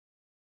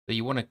So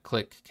you want to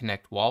click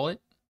Connect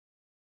Wallet,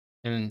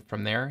 and then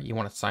from there, you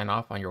want to sign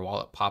off on your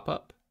wallet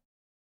pop-up.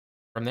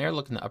 From there,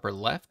 look in the upper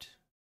left.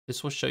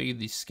 This will show you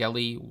the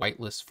Skelly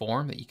whitelist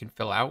form that you can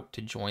fill out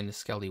to join the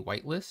Skelly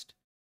whitelist.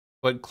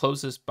 Go ahead and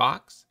close this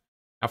box.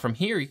 Now from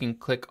here, you can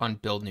click on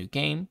Build New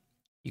Game.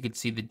 You can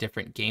see the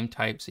different game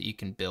types that you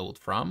can build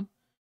from.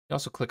 You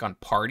also click on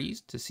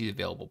Parties to see the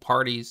available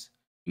parties.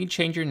 You can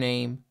change your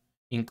name.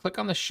 You can click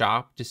on the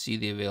shop to see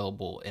the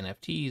available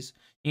NFTs.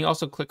 You can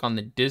also click on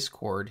the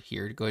Discord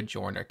here to go ahead and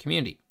join our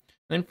community.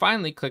 And then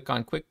finally, click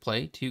on Quick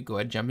Play to go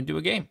ahead and jump into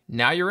a game.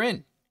 Now you're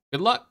in.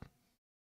 Good luck.